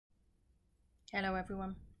Hello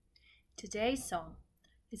everyone. Today's song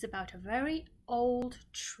is about a very old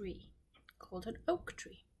tree called an oak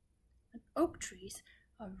tree. And oak trees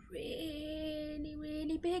are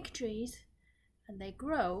really big trees, and they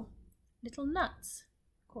grow little nuts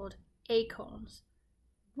called acorns.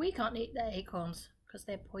 We can't eat the acorns because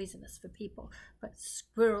they're poisonous for people, but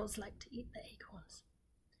squirrels like to eat the acorns.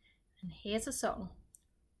 And here's a song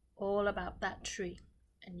all about that tree,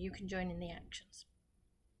 and you can join in the actions.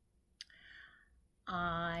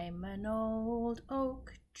 I'm an old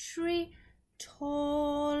oak tree,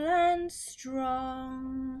 tall and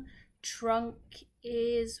strong. Trunk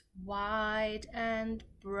is wide and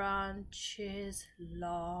branches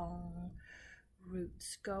long.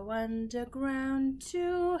 Roots go underground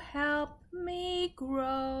to help me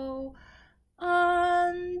grow.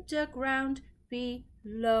 Underground,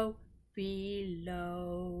 below.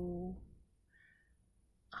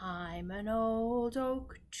 I'm an old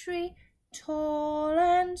oak tree, tall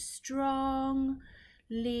and strong.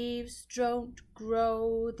 Leaves don't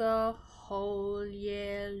grow the whole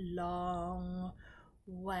year long.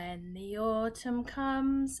 When the autumn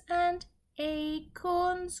comes and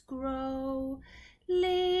acorns grow,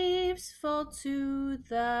 leaves fall to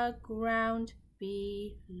the ground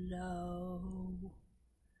below.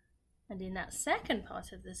 And in that second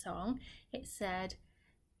part of the song, it said,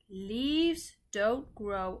 leaves don't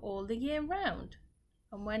grow all the year round.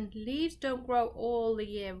 And when leaves don't grow all the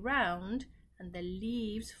year round and the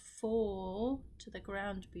leaves fall to the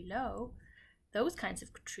ground below, those kinds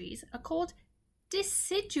of trees are called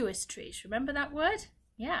deciduous trees. Remember that word?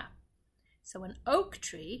 Yeah. So an oak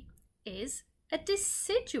tree is a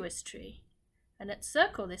deciduous tree. And at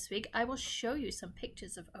Circle this week, I will show you some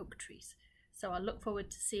pictures of oak trees. So I'll look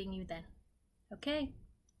forward to seeing you then. Okay,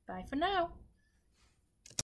 bye for now.